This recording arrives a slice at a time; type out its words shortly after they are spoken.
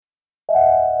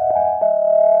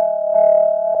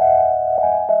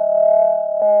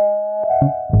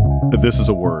This is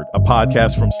A Word, a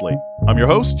podcast from Slate. I'm your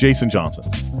host, Jason Johnson.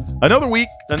 Another week,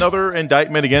 another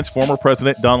indictment against former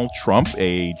President Donald Trump,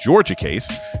 a Georgia case,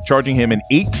 charging him and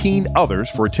 18 others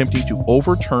for attempting to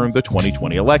overturn the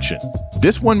 2020 election.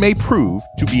 This one may prove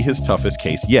to be his toughest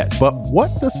case yet. But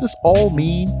what does this all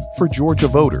mean for Georgia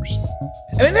voters?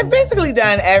 I mean, they've basically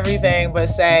done everything but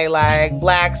say, like,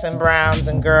 blacks and browns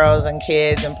and girls and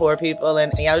kids and poor people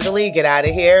and the elderly, get out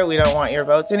of here. We don't want your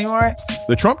votes anymore.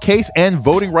 The Trump case and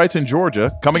voting rights in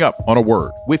Georgia coming up on A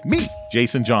Word with me,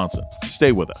 Jason Johnson.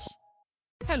 Stay with us.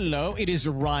 Hello, it is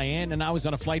Ryan, and I was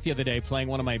on a flight the other day playing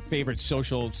one of my favorite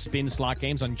social spin slot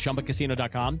games on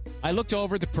ChumbaCasino.com. I looked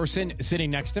over at the person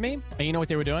sitting next to me, and you know what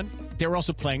they were doing? They were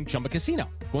also playing Chumba Casino.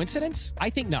 Coincidence?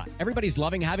 I think not. Everybody's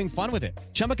loving having fun with it.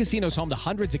 Chumba Casino is home to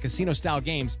hundreds of casino-style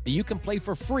games that you can play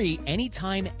for free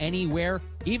anytime, anywhere,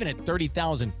 even at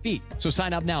 30,000 feet. So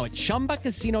sign up now at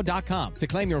ChumbaCasino.com to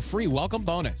claim your free welcome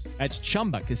bonus. That's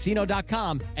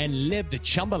ChumbaCasino.com and live the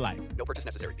Chumba life. No purchase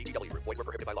necessary. VGW. Void where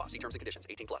prohibited by law. See terms and conditions.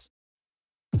 18+.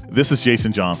 This is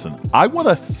Jason Johnson. I want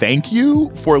to thank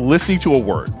you for listening to A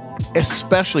Word,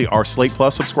 especially our Slate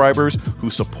Plus subscribers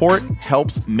whose support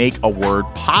helps make A Word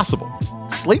possible.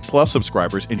 Slate Plus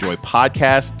subscribers enjoy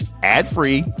podcasts,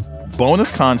 ad-free, bonus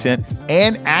content,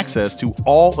 and access to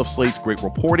all of Slate's great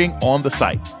reporting on the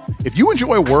site. If you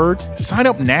enjoy A Word, sign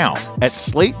up now at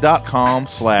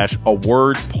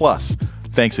slate.com/awordplus.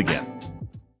 Thanks again.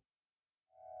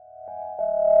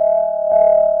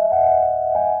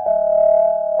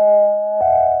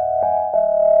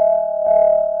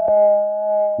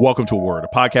 Welcome to A Word, a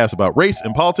podcast about race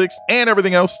and politics and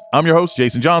everything else. I'm your host,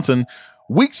 Jason Johnson.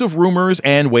 Weeks of rumors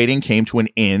and waiting came to an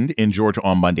end in Georgia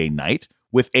on Monday night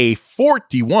with a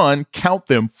 41 count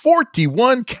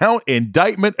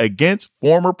indictment against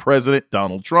former President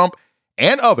Donald Trump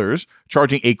and others,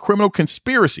 charging a criminal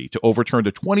conspiracy to overturn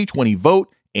the 2020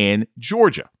 vote in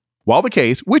Georgia. While the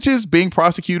case, which is being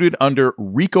prosecuted under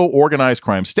RICO organized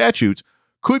crime statutes,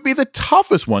 could be the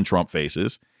toughest one Trump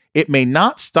faces, it may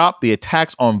not stop the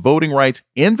attacks on voting rights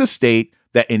in the state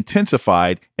that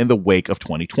intensified in the wake of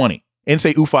 2020.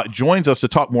 Nsé Ufot joins us to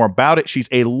talk more about it. She's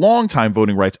a longtime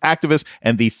voting rights activist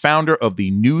and the founder of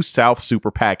the New South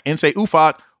Super PAC. Nsé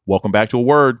Ufot, welcome back to A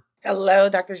Word. Hello,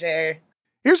 Dr. J.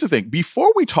 Here's the thing.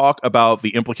 Before we talk about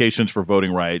the implications for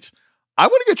voting rights, I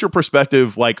want to get your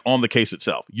perspective, on the case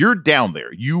itself. You're down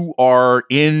there. You are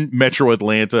in Metro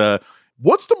Atlanta.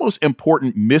 What's the most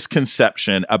important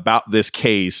misconception about this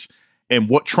case and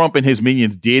what Trump and his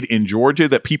minions did in Georgia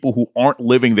that people who aren't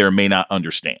living there may not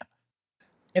understand?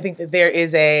 I think that there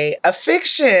is a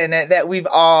fiction that we've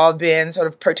all been sort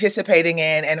of participating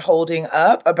in and holding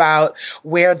up about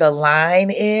where the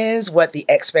line is, what the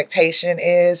expectation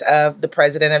is of the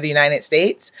president of the United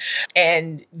States.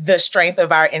 And the strength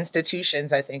of our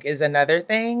institutions, I think, is another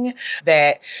thing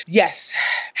that, yes,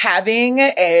 having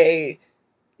a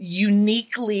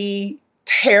uniquely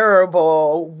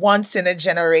terrible, once in a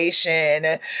generation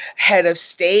head of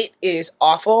state is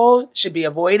awful, should be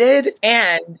avoided.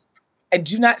 And I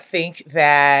do not think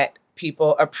that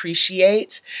people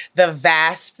appreciate the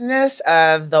vastness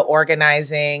of the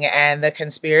organizing and the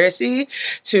conspiracy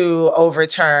to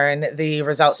overturn the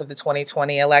results of the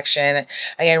 2020 election.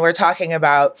 Again, we're talking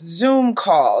about Zoom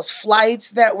calls, flights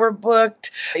that were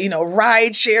booked,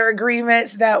 ride share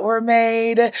agreements that were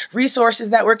made,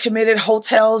 resources that were committed,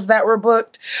 hotels that were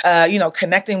booked,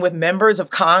 connecting with members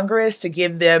of Congress to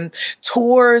give them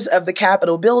tours of the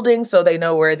Capitol building so they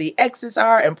know where the exits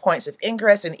are and points of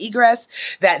ingress and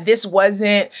egress, that this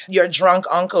wasn't your drunk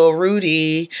Uncle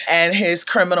Rudy and his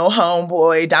criminal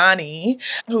homeboy Donnie,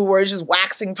 who were just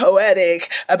waxing poetic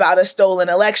about a stolen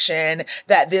election,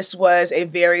 that this was a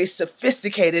very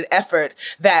sophisticated effort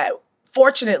that,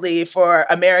 fortunately for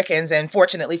Americans and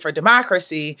fortunately for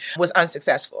democracy, was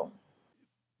unsuccessful.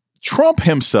 Trump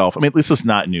himself, this is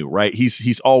not new, right?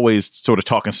 He's always sort of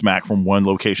talking smack from one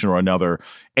location or another.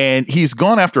 And he's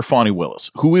gone after Fani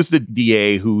Willis, who is the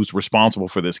DA who's responsible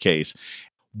for this case.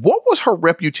 What was her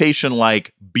reputation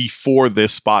like before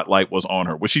this spotlight was on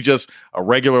her? Was she just a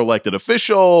regular elected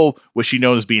official? Was she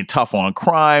known as being tough on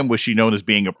crime? Was she known as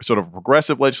being a sort of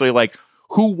progressive legislator?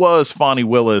 Who was Fani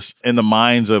Willis in the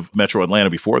minds of Metro Atlanta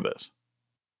before this?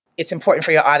 It's important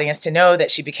for your audience to know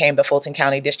that she became the Fulton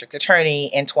County District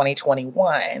Attorney in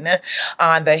 2021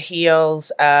 on the heels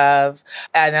of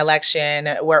an election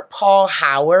where Paul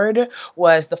Howard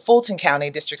was the Fulton County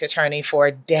District Attorney for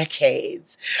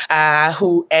decades,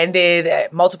 who ended a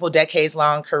multiple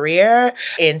decades-long career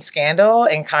in scandal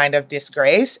and kind of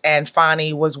disgrace. And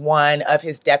Fani was one of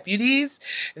his deputies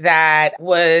that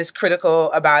was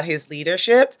critical about his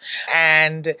leadership.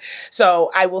 And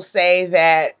so I will say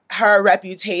that her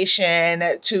reputation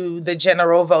to the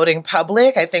general voting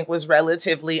public, I think, was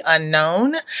relatively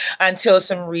unknown until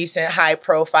some recent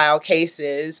high-profile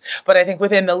cases. But I think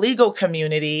within the legal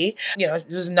community, she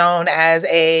was known as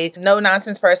a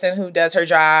no-nonsense person who does her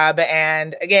job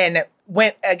and, again,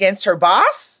 went against her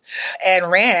boss and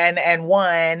ran and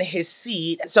won his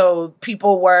seat. So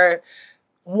people were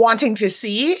wanting to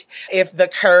see if the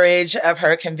courage of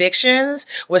her convictions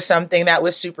was something that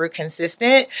was super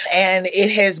consistent. And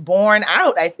it has borne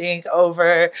out, I think,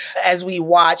 over as we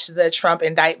watch the Trump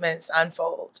indictments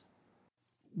unfold.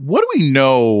 What do we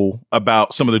know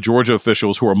about some of the Georgia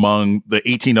officials who are among the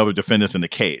 18 other defendants in the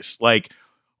case? Like,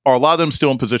 are a lot of them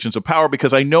still in positions of power?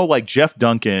 Because I know, like, Jeff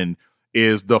Duncan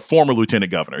is the former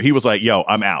lieutenant governor. He was like, yo,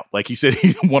 I'm out. Like, he said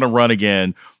he didn't want to run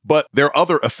again. But there are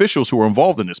other officials who are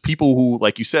involved in this. People who,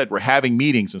 like you said, were having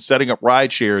meetings and setting up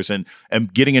ride shares and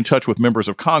getting in touch with members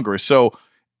of Congress. So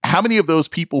how many of those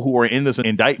people who are in this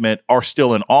indictment are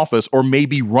still in office or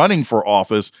maybe running for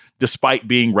office despite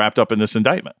being wrapped up in this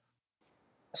indictment?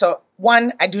 So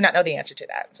one, I do not know the answer to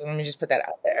that. So let me just put that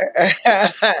out there.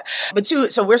 But two,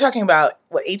 so we're talking about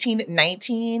 18,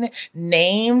 19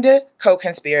 named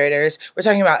co-conspirators. We're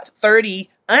talking about 30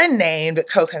 unnamed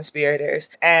co-conspirators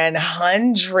and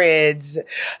hundreds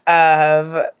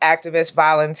of activists,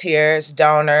 volunteers,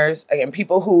 donors, again,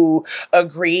 people who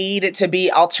agreed to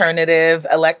be alternative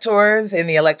electors in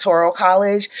the Electoral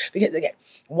College. Because again,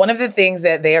 one of the things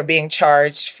that they are being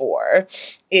charged for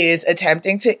is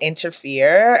attempting to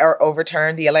interfere or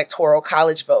overturn the Electoral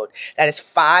College vote. That is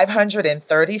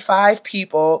 535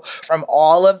 people from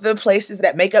all of the places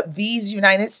that make up these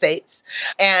United States.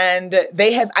 And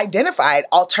they have identified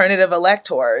alternative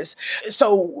electors.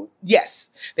 So yes,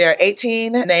 there are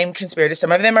 18 named conspirators.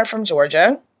 Some of them are from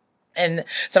Georgia and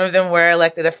some of them were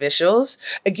elected officials.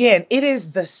 Again, it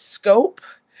is the scope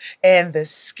and the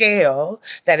scale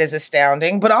that is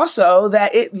astounding, but also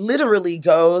that it literally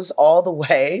goes all the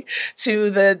way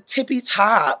to the tippy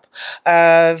top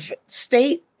of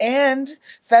state and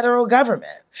federal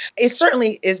government. It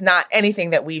certainly is not anything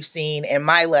that we've seen in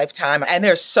my lifetime. And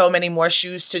there's so many more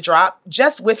shoes to drop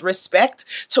just with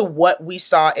respect to what we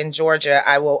saw in Georgia.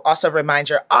 I will also remind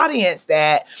your audience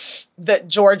that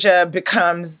Georgia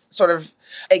becomes sort of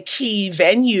a key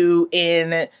venue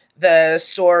in the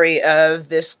story of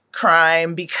this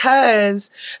crime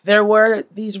because there were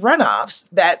these runoffs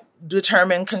that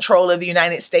determined control of the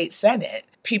United States Senate.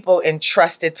 People in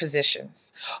trusted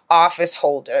positions, office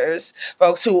holders,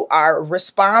 folks who are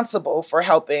responsible for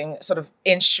helping sort of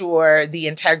ensure the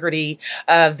integrity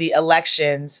of the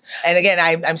elections. And again,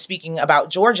 I'm speaking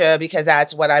about Georgia because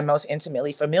that's what I'm most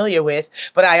intimately familiar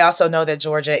with. But I also know that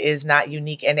Georgia is not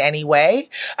unique in any way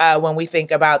when we think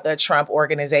about the Trump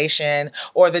organization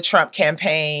or the Trump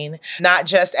campaign, not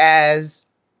just as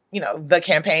the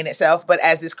campaign itself, but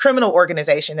as this criminal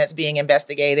organization that's being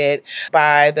investigated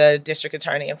by the district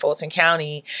attorney in Fulton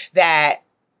County, that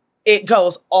it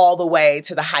goes all the way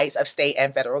to the heights of state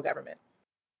and federal government.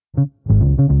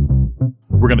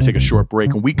 We're going to take a short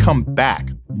break. When we come back,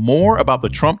 more about the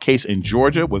Trump case in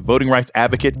Georgia with voting rights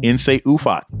advocate Nsé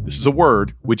Ufot. This is A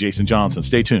Word with Jason Johnson.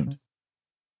 Stay tuned.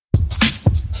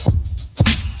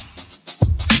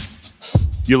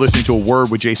 You're listening to A Word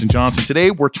with Jason Johnson. Today,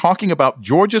 we're talking about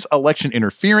Georgia's election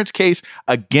interference case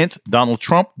against Donald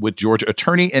Trump with Georgia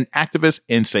attorney and activist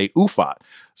Nsé Ufot.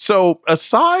 So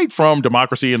aside from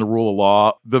democracy and the rule of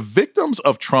law, the victims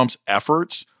of Trump's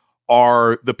efforts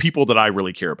are the people that I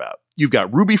really care about. You've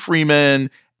got Ruby Freeman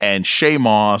and Shaye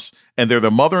Moss, and they're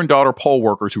the mother and daughter poll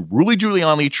workers who Rudy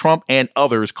Giuliani, Trump, and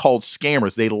others called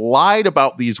scammers. They lied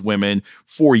about these women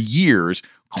for years,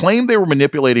 claimed they were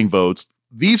manipulating votes.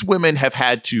 These women have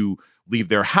had to leave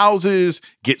their houses,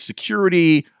 get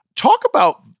security. Talk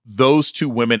about those two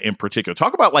women in particular.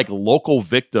 Talk about like local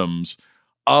victims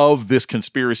of this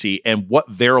conspiracy and what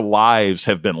their lives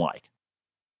have been like.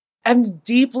 I'm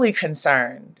deeply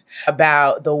concerned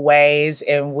about the ways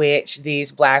in which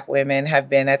these Black women have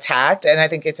been attacked. And I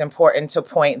think it's important to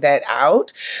point that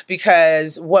out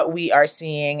because what we are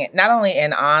seeing, not only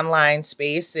in online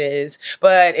spaces,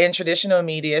 but in traditional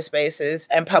media spaces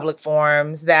and public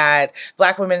forums, that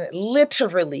Black women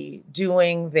literally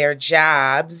doing their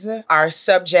jobs are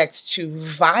subject to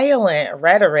violent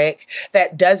rhetoric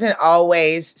that doesn't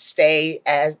always stay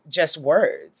as just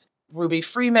words. Ruby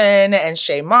Freeman and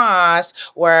Shaye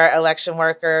Moss were election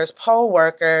workers, poll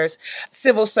workers,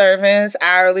 civil servants,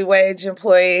 hourly wage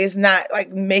employees, not like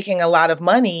making a lot of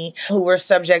money, who were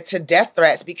subject to death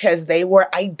threats because they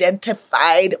were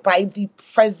identified by the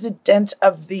President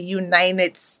of the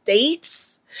United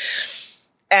States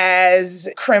as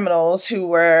as criminals who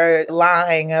were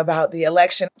lying about the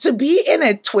election. To be in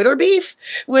a Twitter beef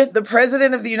with the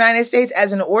president of the United States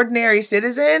as an ordinary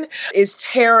citizen is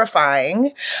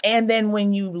terrifying. And then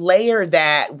when you layer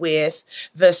that with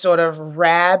the sort of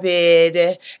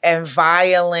rabid and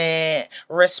violent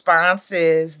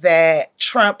responses that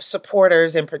Trump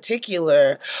supporters in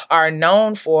particular are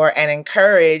known for and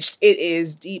encouraged, it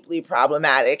is deeply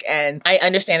problematic. And I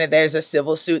understand that there's a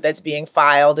civil suit that's being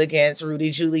filed against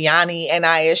Rudy Giuliani, and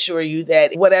I assure you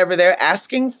that whatever they're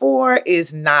asking for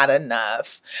is not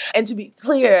enough. And to be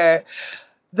clear,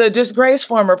 the disgraced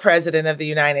former president of the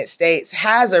United States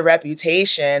has a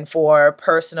reputation for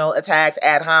personal attacks,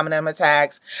 ad hominem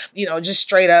attacks, just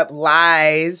straight up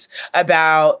lies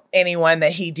about anyone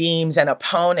that he deems an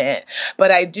opponent.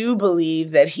 But I do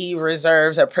believe that he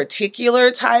reserves a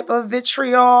particular type of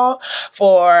vitriol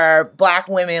for Black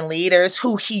women leaders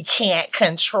who he can't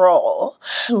control,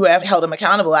 who have held him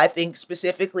accountable. I think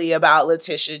specifically about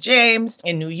Letitia James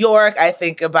in New York. I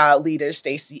think about leader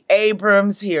Stacey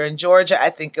Abrams here in Georgia. I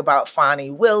think about Fani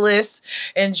Willis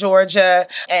in Georgia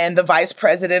and the vice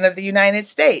president of the United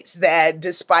States, that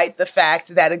despite the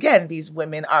fact that, again, these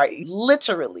women are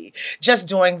literally just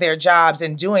doing their jobs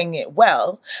and doing it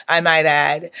well, I might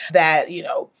add, that,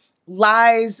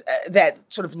 lies that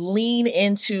sort of lean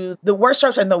into the worst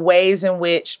tropes and the ways in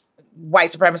which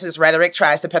white supremacist rhetoric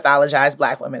tries to pathologize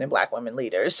Black women and Black women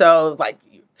leaders. So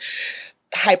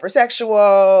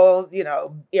hypersexual,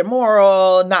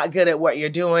 immoral, not good at what you're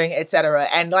doing, etc.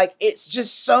 And it's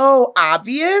just so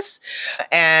obvious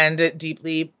and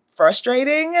deeply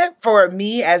frustrating for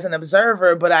me as an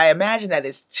observer, but I imagine that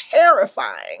is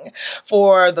terrifying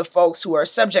for the folks who are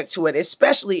subject to it,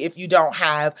 especially if you don't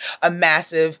have a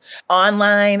massive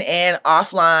online and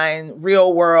offline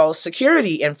real world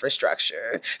security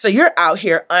infrastructure. So you're out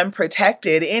here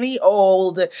unprotected. Any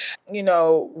old,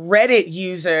 Reddit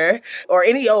user or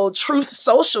any old Truth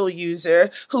Social user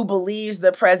who believes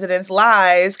the president's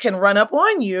lies can run up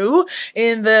on you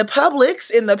in the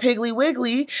Publix, in the Piggly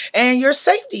Wiggly, and your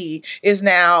safety is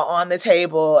now on the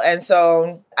table. And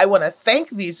so I want to thank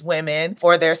these women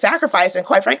for their sacrifice. And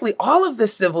quite frankly, all of the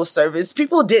civil service,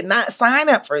 people did not sign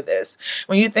up for this.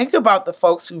 When you think about the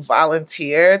folks who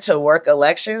volunteer to work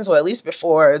elections, or at least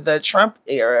before the Trump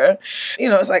era,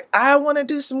 it's like, I want to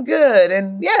do some good.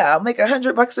 And yeah, I'll make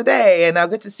 $100 a day and I'll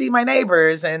get to see my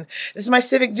neighbors. And this is my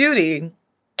civic duty.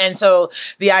 And so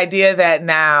the idea that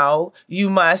now you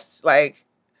must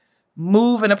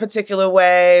move in a particular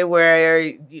way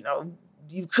where,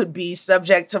 you could be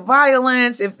subject to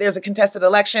violence if there's a contested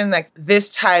election, this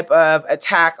type of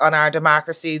attack on our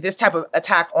democracy, this type of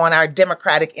attack on our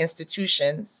democratic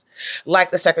institutions,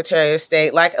 like the Secretary of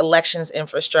State, like elections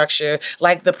infrastructure,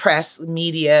 like the press,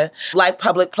 media, like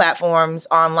public platforms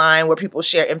online where people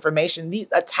share information.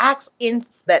 These attacks in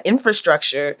that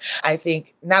infrastructure, I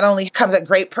think, not only comes at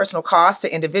great personal cost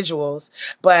to individuals,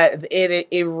 but it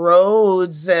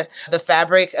erodes the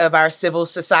fabric of our civil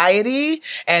society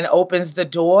and opens the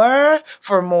door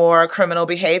for more criminal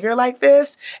behavior like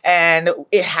this. And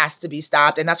it has to be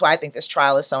stopped. And that's why I think this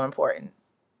trial is so important.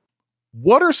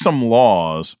 What are some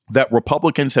laws that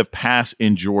Republicans have passed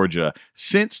in Georgia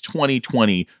since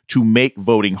 2020 to make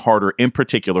voting harder, in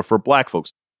particular for Black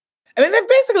folks? I mean, they've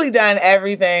basically done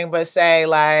everything but say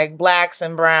Blacks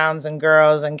and browns and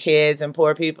girls and kids and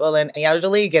poor people and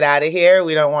elderly, get out of here.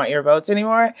 We don't want your votes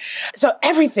anymore. So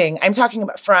everything I'm talking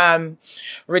about, from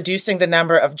reducing the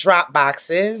number of drop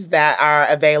boxes that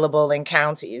are available in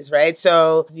counties, right?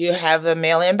 So you have the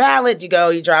mail-in ballot, you go,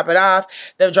 you drop it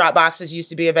off. The drop boxes used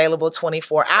to be available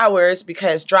 24 hours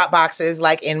because drop boxes,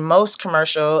 like in most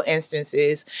commercial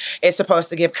instances, it's supposed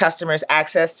to give customers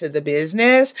access to the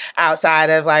business outside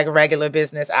of regular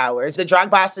business hours. The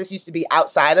drop boxes used to be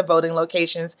outside of voting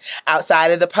locations, outside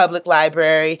of the public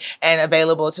library, and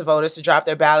available to voters to drop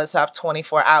their ballots off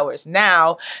 24 hours.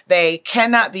 Now, they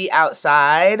cannot be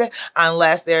outside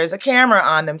unless there's a camera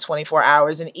on them 24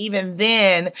 hours. And even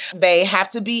then, they have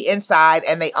to be inside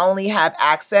and they only have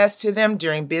access to them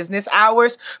during business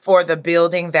hours for the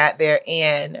building that they're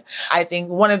in. I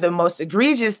think one of the most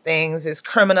egregious things is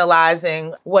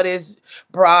criminalizing what is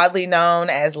broadly known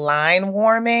as line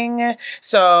warming.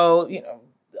 So,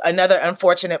 another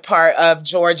unfortunate part of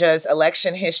Georgia's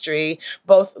election history,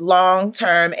 both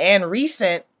long-term and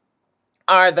recent,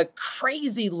 are the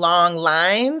crazy long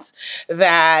lines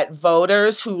that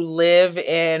voters who live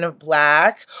in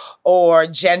Black or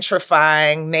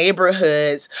gentrifying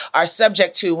neighborhoods are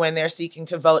subject to when they're seeking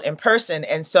to vote in person.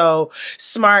 And so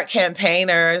smart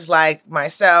campaigners like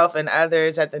myself and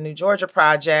others at the New Georgia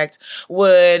Project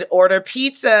would order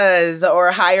pizzas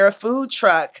or hire a food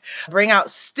truck, bring out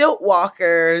stilt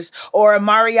walkers or a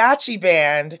mariachi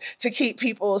band to keep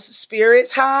people's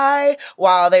spirits high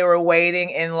while they were waiting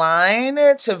in line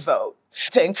to vote,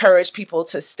 to encourage people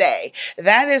to stay.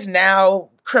 That is now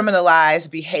criminalized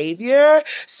behavior,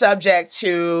 subject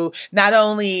to not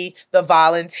only the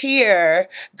volunteer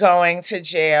going to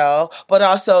jail, but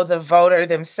also the voter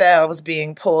themselves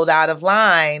being pulled out of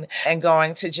line and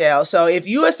going to jail. So if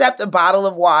you accept a bottle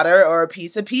of water or a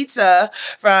piece of pizza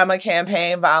from a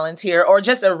campaign volunteer, or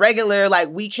just a regular, like,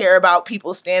 we care about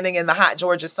people standing in the hot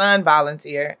Georgia sun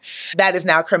volunteer, that is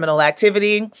now criminal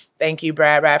activity. Thank you,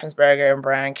 Brad Raffensperger and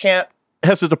Brian Kemp.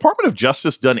 Has the Department of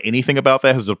Justice done anything about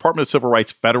that? Has the Department of Civil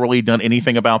Rights federally done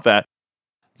anything about that?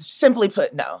 Simply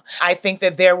put, no. I think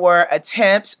that there were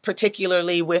attempts,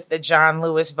 particularly with the John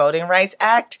Lewis Voting Rights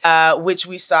Act, which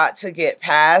we sought to get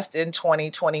passed in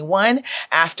 2021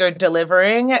 after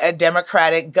delivering a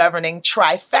Democratic governing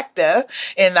trifecta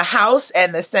in the House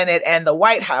and the Senate and the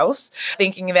White House,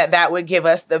 thinking that that would give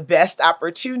us the best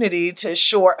opportunity to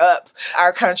shore up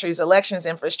our country's elections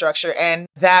infrastructure. And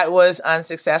that was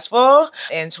unsuccessful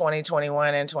in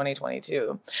 2021 and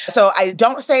 2022. So I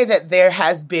don't say that there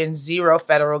has been zero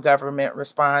federal government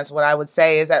response. What I would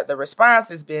say is that the response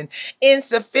has been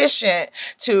insufficient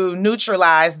to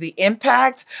neutralize the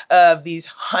impact of these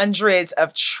hundreds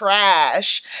of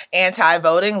trash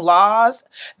anti-voting laws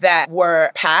that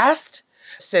were passed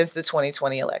since the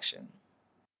 2020 election.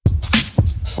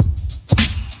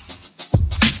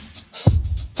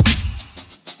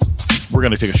 We're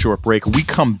going to take a short break. We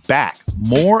come back.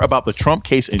 More about the Trump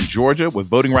case in Georgia with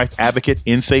voting rights advocate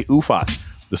Nsé Ufot.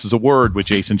 This is A Word with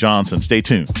Jason Johnson. Stay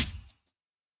tuned.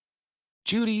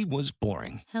 Judy was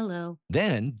boring. Hello.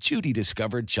 Then Judy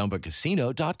discovered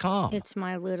ChumbaCasino.com. It's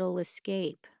my little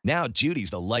escape. Now Judy's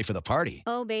the life of the party.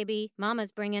 Oh, baby,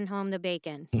 mama's bringing home the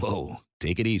bacon. Whoa,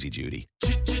 take it easy, Judy.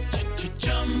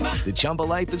 The Chumba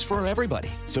life is for everybody.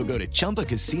 So go to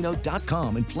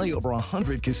ChumbaCasino.com and play over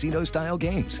 100 casino-style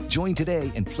games. Join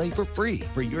today and play for free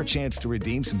for your chance to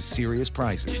redeem some serious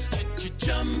prizes.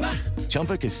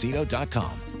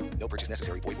 ChumbaCasino.com. No purchase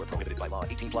necessary. Void where prohibited by law.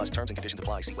 18 plus terms and conditions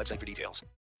apply. See website for details.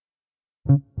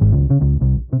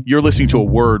 You're listening to A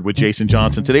Word with Jason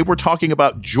Johnson. Today, we're talking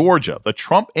about Georgia, the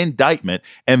Trump indictment,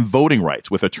 and voting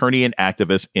rights with attorney and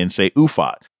activist Nsé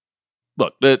Ufot.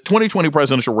 Look, the 2020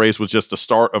 presidential race was just the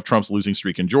start of Trump's losing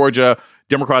streak in Georgia.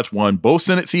 Democrats won both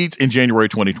Senate seats in January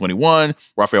 2021.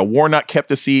 Raphael Warnock kept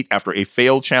a seat after a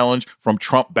failed challenge from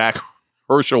Trump-backed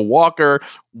Herschel Walker.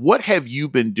 What have you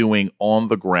been doing on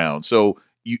the ground? So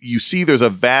you see there's a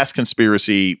vast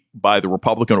conspiracy by the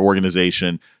Republican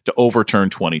organization to overturn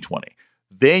 2020.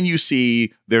 Then you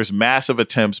see there's massive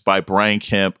attempts by Brian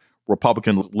Kemp,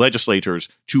 Republican legislators,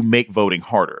 to make voting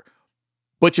harder.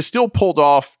 But you still pulled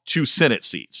off 2 Senate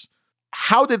seats.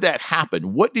 How did that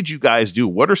happen? What did you guys do?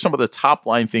 What are some of the top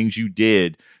line things you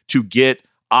did to get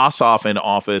Ossoff in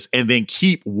office and then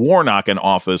keep Warnock in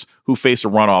office, who faced a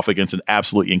runoff against an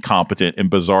absolutely incompetent and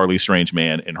bizarrely strange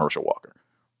man in Herschel Walker?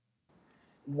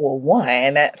 Well,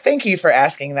 one, thank you for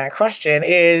asking that question,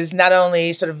 is not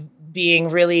only sort of being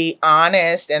really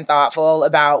honest and thoughtful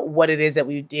about what it is that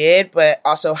we did, but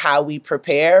also how we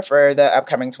prepare for the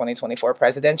upcoming 2024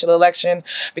 presidential election,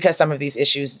 because some of these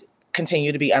issues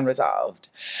continue to be unresolved.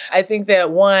 I think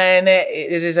that one,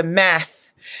 it is a math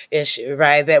issue,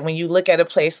 right? That when you look at a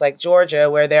place like Georgia,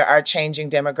 where there are changing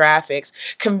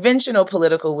demographics, conventional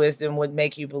political wisdom would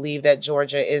make you believe that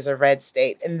Georgia is a red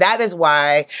state. And that is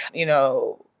why,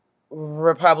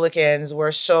 Republicans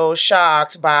were so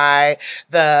shocked by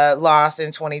the loss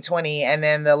in 2020 and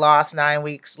then the loss 9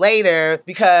 weeks later,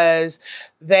 because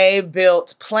they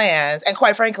built plans. And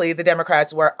quite frankly, the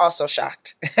Democrats were also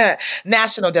shocked.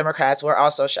 National Democrats were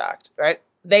also shocked, right?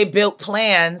 They built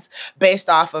plans based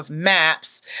off of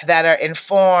maps that are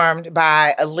informed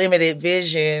by a limited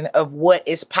vision of what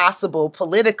is possible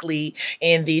politically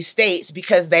in these states,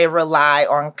 because they rely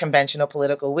on conventional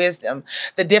political wisdom.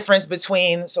 The difference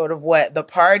between sort of what the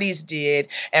parties did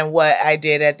and what I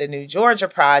did at the New Georgia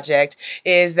Project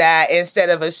is that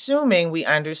instead of assuming we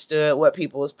understood what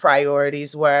people's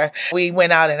priorities were, we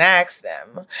went out and asked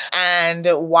them. And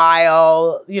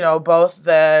while, both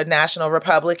the National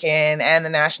Republican and the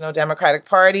national Democratic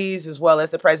parties, as well as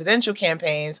the presidential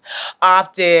campaigns,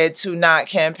 opted to not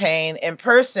campaign in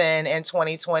person in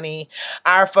 2020.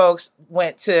 Our folks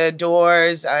went to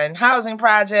doors on housing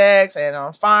projects and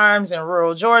on farms in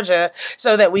rural Georgia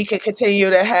so that we could continue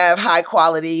to have high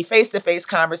quality face-to-face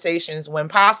conversations when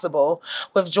possible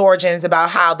with Georgians about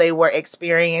how they were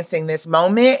experiencing this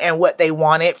moment and what they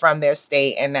wanted from their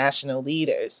state and national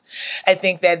leaders. I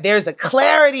think that there's a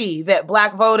clarity that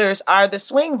Black voters are the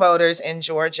swing voters in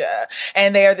Georgia.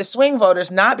 And they are the swing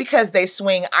voters not because they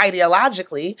swing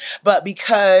ideologically, but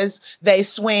because they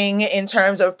swing in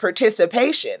terms of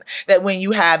participation. That when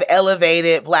you have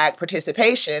elevated Black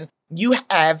participation, you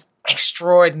have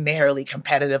extraordinarily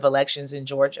competitive elections in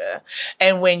Georgia.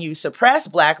 And when you suppress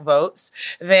Black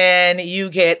votes, then you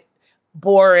get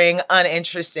boring,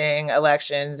 uninteresting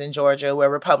elections in Georgia where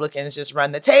Republicans just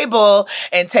run the table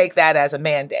and take that as a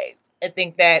mandate. I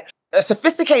think that a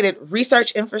sophisticated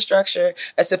research infrastructure,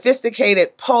 a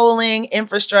sophisticated polling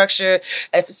infrastructure,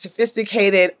 a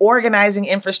sophisticated organizing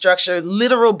infrastructure,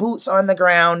 literal boots on the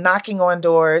ground, knocking on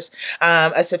doors,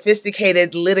 a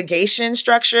sophisticated litigation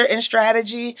structure and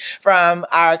strategy from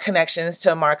our connections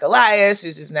to Mark Elias,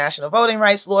 who's his national voting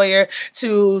rights lawyer,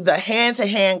 to the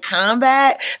hand-to-hand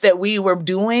combat that we were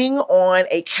doing on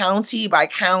a county by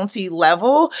county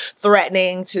level,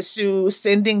 threatening to sue,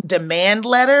 sending demand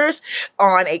letters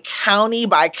on a county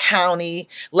by county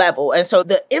level. And so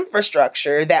the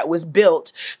infrastructure that was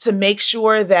built to make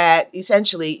sure that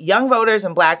essentially young voters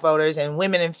and Black voters and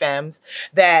women and femmes,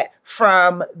 that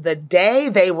from the day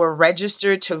they were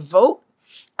registered to vote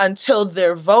until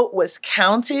their vote was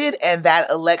counted and that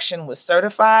election was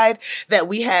certified, that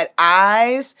we had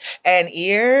eyes and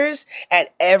ears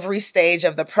at every stage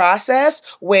of the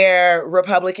process where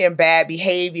Republican bad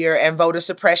behavior and voter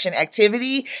suppression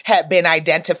activity had been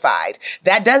identified.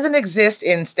 That doesn't exist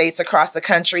in states across the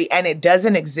country, and it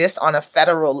doesn't exist on a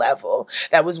federal level.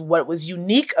 That was what was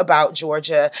unique about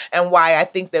Georgia, and why I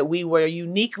think that we were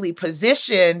uniquely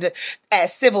positioned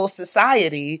as civil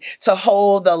society to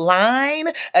hold the line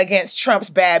against Trump's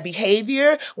bad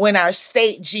behavior when our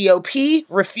state GOP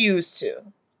refused to.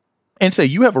 And so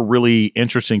you have a really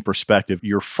interesting perspective.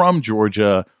 You're from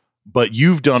Georgia, but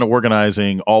you've done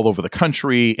organizing all over the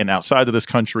country and outside of this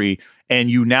country, and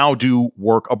you now do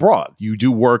work abroad. You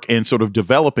do work in sort of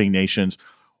developing nations.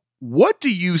 What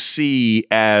do you see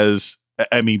as,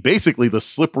 I mean, basically the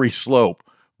slippery slope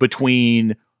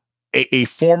between a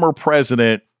former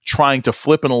president trying to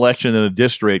flip an election in a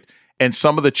district and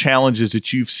some of the challenges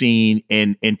that you've seen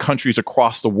in countries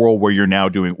across the world where you're now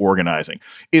doing organizing?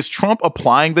 Is Trump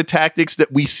applying the tactics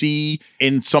that we see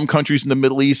in some countries in the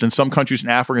Middle East and some countries in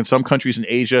Africa and some countries in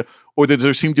Asia? Or does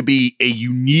there seem to be a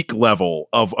unique level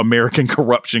of American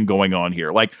corruption going on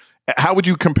here? Like, how would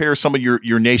you compare some of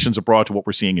your nations abroad to what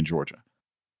we're seeing in Georgia?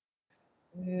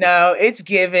 No, it's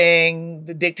giving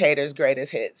the dictator's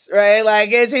greatest hits, right? Like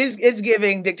it's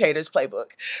giving dictator's playbook,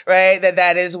 right?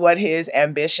 That is what his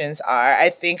ambitions are. I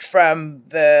think from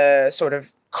the sort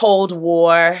of Cold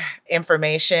War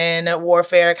information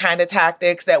warfare kind of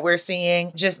tactics that we're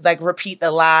seeing, just like repeat the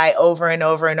lie over and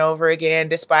over and over again,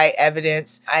 despite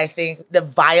evidence. I think the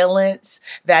violence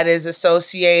that is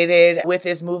associated with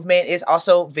this movement is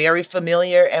also very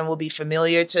familiar and will be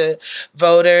familiar to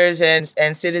voters and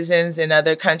citizens in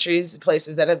other countries,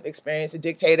 places that have experienced a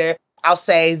dictator. I'll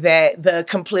say that the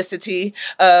complicity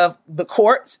of the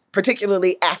courts,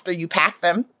 particularly after you pack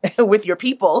them with your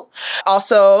people,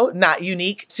 also not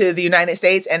unique to the United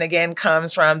States, and again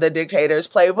comes from the dictator's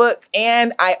playbook.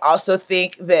 And I also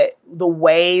think that the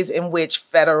ways in which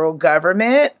federal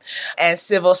government and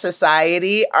civil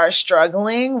society are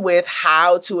struggling with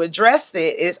how to address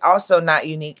it is also not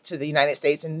unique to the United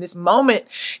States. In this moment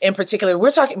in particular, we're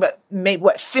talking about maybe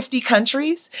 50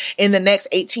 countries in the next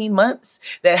 18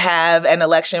 months that have an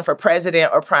election for president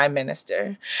or prime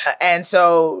minister. And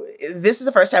so this is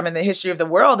the first time in the history of the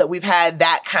world that we've had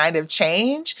that kind of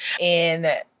change in,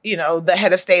 you know, the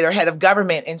head of state or head of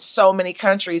government in so many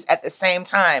countries at the same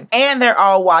time. And they're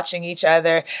all watching each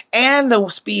other. And the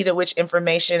speed at which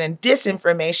information and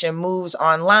disinformation moves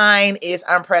online is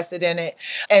unprecedented.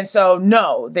 And so,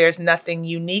 no, there's nothing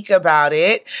unique about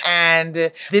it. And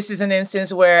this is an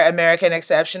instance where American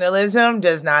exceptionalism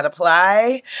does not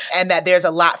apply, and that there's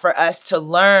a lot for us to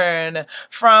learn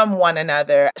from one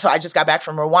another. So I just got back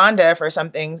from Rwanda for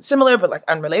something similar, but like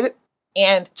unrelated.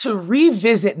 And to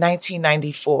revisit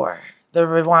 1994, the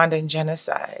Rwandan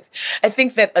genocide, I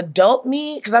think that adult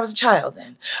me, because I was a child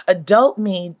then, adult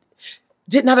me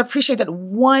did not appreciate that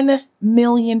 1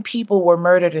 million people were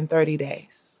murdered in 30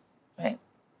 days, right?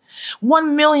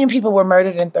 1 million people were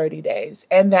murdered in 30 days.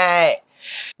 And that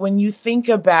When you think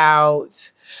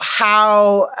about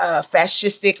how a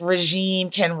fascistic regime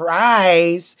can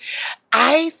rise,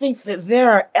 I think that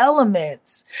there are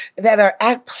elements that are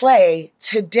at play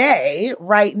today,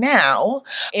 right now,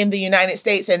 in the United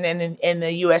States and in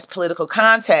the U.S. political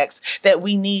context that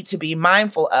we need to be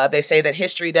mindful of. They say that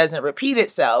history doesn't repeat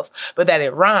itself, but that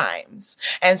it rhymes.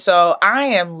 And so I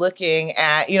am looking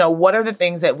at, what are the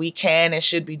things that we can and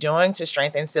should be doing to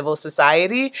strengthen civil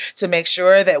society to make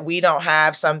sure that we don't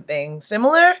have something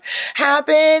similar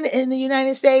happen in the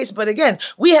United States. But again,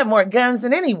 we have more guns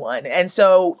than anyone. And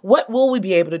so what will we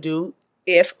be able to do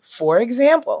if, for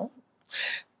example,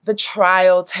 the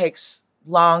trial takes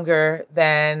longer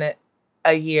than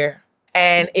a year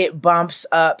and it bumps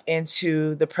up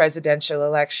into the presidential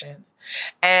election?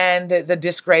 And the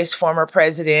disgraced former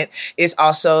president is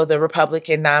also the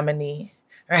Republican nominee,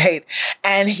 right?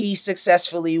 And he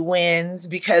successfully wins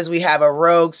because we have a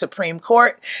rogue Supreme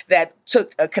Court that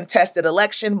took a contested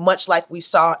election, much like we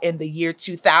saw in the year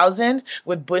 2000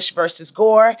 with Bush versus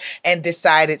Gore, and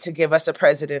decided to give us a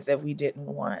president that we didn't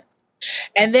want.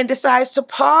 And then decides to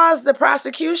pause the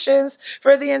prosecutions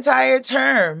for the entire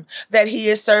term that he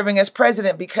is serving as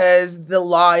president because the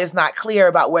law is not clear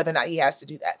about whether or not he has to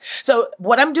do that. So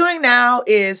what I'm doing now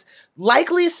is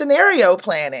likely scenario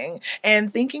planning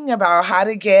and thinking about how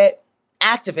to get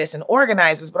activists and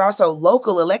organizers, but also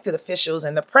local elected officials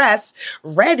and the press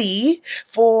ready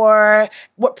for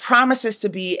what promises to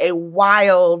be a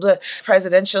wild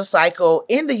presidential cycle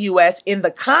in the U.S. in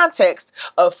the context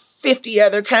of 50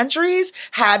 other countries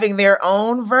having their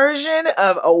own version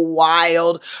of a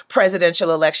wild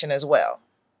presidential election as well.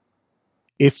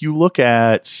 If you look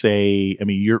at, say,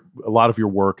 a lot of your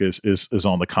work is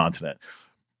on the continent.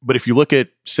 But if you look at,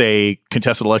 say,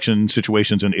 contested election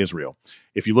situations in Israel,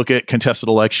 if you look at contested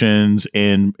elections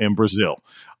in Brazil,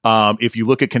 if you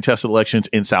look at contested elections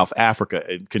in South Africa,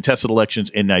 and contested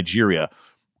elections in Nigeria,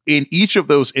 in each of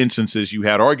those instances, you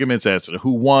had arguments as to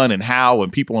who won and how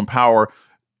and people in power.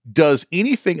 Does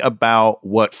anything about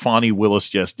what Fani Willis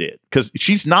just did? Because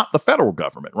she's not the federal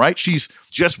government, right? She's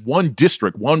just one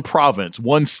district, one province,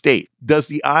 one state. Does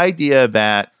the idea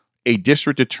that a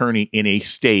district attorney in a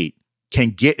state can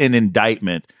get an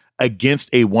indictment against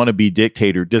a wannabe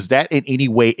dictator, does that in any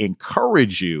way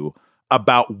encourage you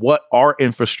about what our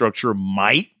infrastructure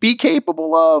might be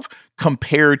capable of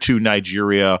compared to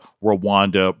Nigeria,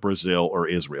 Rwanda, Brazil, or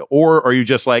Israel? Or are you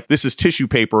just like, this is tissue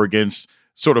paper against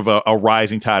sort of a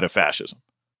rising tide of fascism?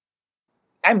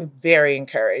 I'm very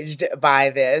encouraged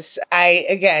by this.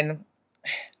 I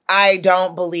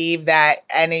don't believe that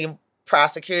any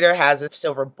prosecutor has a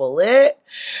silver bullet,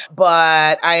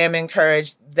 but I am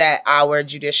encouraged that our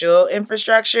judicial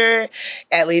infrastructure,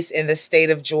 at least in the state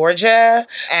of Georgia,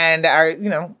 and our,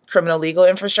 criminal legal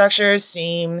infrastructure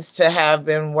seems to have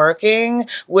been working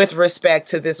with respect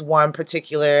to this one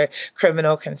particular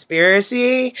criminal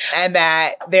conspiracy, and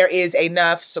that there is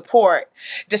enough support,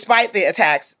 despite the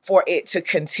attacks, for it to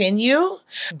continue,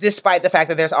 despite the fact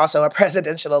that there's also a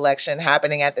presidential election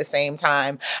happening at the same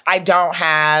time. I don't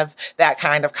have that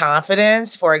kind of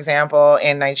confidence, for example,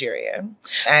 in Nigeria.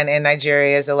 And in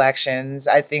Nigeria's elections,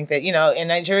 I think that, in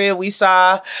Nigeria, we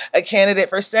saw a candidate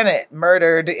for Senate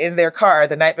murdered in their car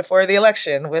the night before the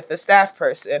election with a staff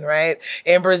person, right?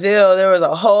 In Brazil, there was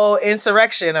a whole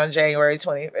insurrection on January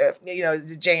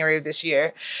 25th, January of this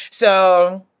year.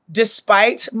 So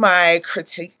despite my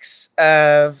critiques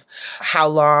of how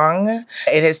long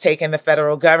it has taken the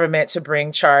federal government to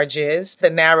bring charges, the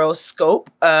narrow scope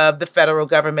of the federal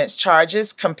government's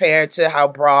charges compared to how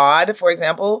broad, for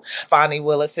example, Fani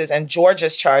Willis's and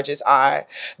Georgia's charges are,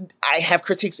 I have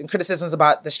critiques and criticisms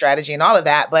about the strategy and all of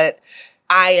that, but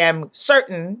I am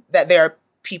certain that there are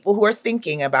people who are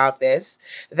thinking about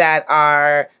this that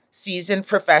are seasoned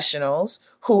professionals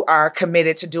who are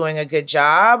committed to doing a good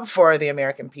job for the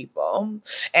American people.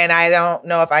 And I don't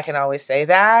know if I can always say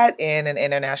that in an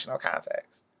international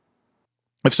context.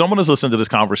 If someone is listening to this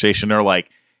conversation, they're like,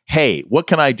 hey, what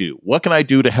can I do? What can I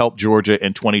do to help Georgia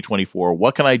in 2024?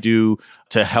 What can I do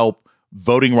to help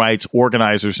voting rights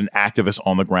organizers and activists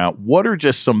on the ground? What are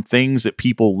just some things that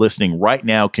people listening right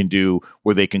now can do,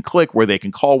 where they can click, where they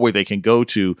can call, where they can go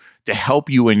to help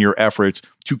you in your efforts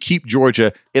to keep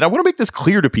Georgia? And I want to make this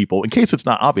clear to people in case it's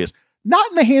not obvious, not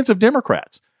in the hands of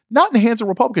Democrats, not in the hands of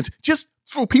Republicans, just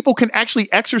so people can actually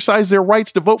exercise their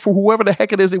rights to vote for whoever the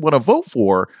heck it is they want to vote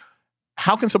for.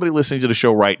 How can somebody listening to the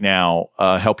show right now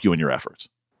help you in your efforts?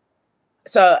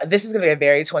 So this is going to be a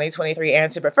very 2023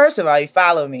 answer. But first of all, you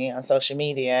follow me on social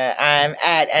media. I'm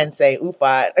at Nsé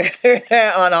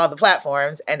Ufot on all the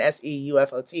platforms,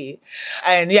 NSEUFOT.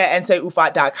 And yeah,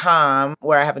 NSéUfot.com,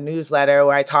 where I have a newsletter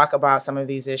where I talk about some of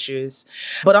these issues.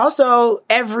 But also,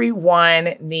 everyone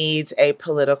needs a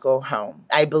political home.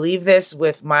 I believe this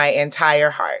with my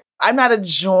entire heart. I'm not a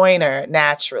joiner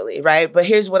naturally, right? But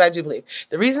here's what I do believe.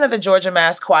 The reason that the Georgia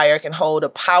Mass Choir can hold a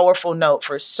powerful note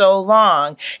for so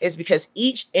long is because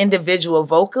each individual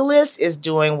vocalist is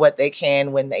doing what they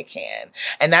can when they can.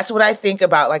 And that's what I think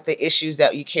about, like the issues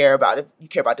that you care about. If you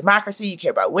care about democracy, you care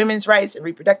about women's rights and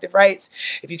reproductive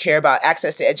rights, if you care about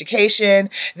access to education,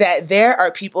 that there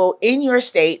are people in your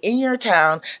state, in your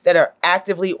town that are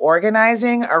actively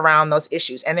organizing around those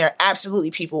issues. And there are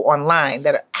absolutely people online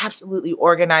that are absolutely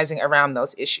organizing around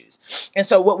those issues. And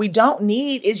so what we don't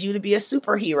need is you to be a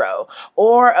superhero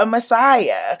or a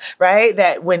messiah, right?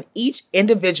 That when each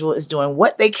individual is doing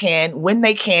what they can, when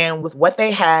they can, with what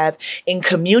they have, in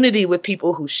community with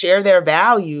people who share their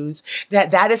values,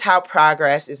 that is how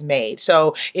progress is made.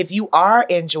 So if you are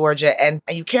in Georgia and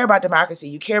you care about democracy,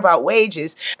 you care about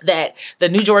wages, that the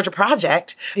New Georgia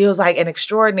Project feels like an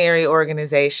extraordinary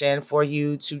organization for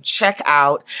you to check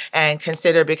out and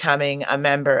consider becoming a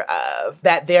member of.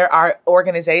 That there are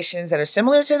organizations that are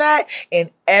similar to that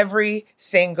in every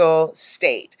single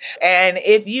state. And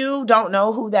if you don't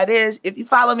know who that is, if you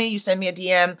follow me, you send me a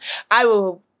DM, I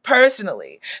will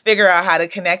personally figure out how to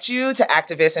connect you to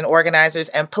activists and organizers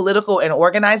and political and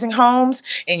organizing homes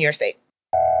in your state.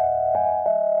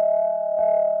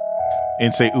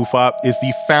 Nsé Ufot is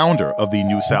the founder of the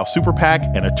New South Super PAC,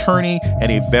 an attorney,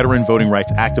 and a veteran voting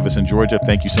rights activist in Georgia.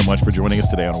 Thank you so much for joining us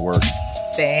today on A Word.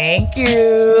 Thank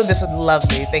you. This was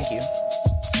lovely. Thank you.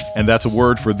 And that's A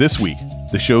Word for this week.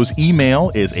 The show's email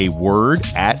is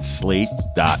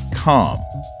aword@slate.com.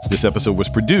 This episode was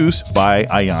produced by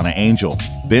Ayana Angel.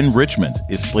 Ben Richmond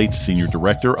is Slate's Senior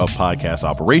Director of Podcast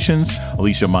Operations.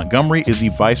 Alicia Montgomery is the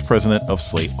Vice President of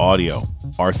Slate Audio.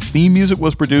 Our theme music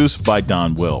was produced by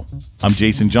Don Will. I'm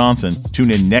Jason Johnson.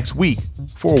 Tune in next week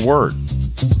for A Word.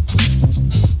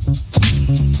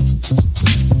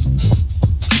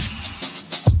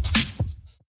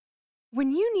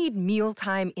 When you need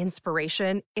mealtime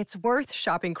inspiration, it's worth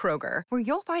shopping Kroger, where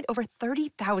you'll find over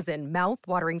 30,000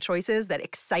 mouth-watering choices that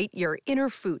excite your inner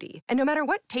foodie. And no matter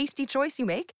what tasty choice you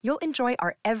make, you'll enjoy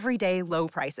our everyday low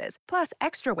prices, plus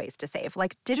extra ways to save,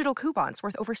 like digital coupons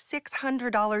worth over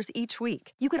 $600 each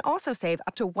week. You can also save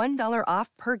up to $1 off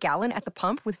per gallon at the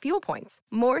pump with fuel points.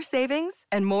 More savings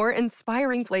and more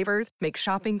inspiring flavors make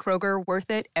shopping Kroger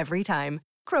worth it every time.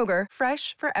 Kroger,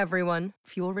 fresh for everyone.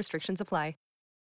 Fuel restrictions apply.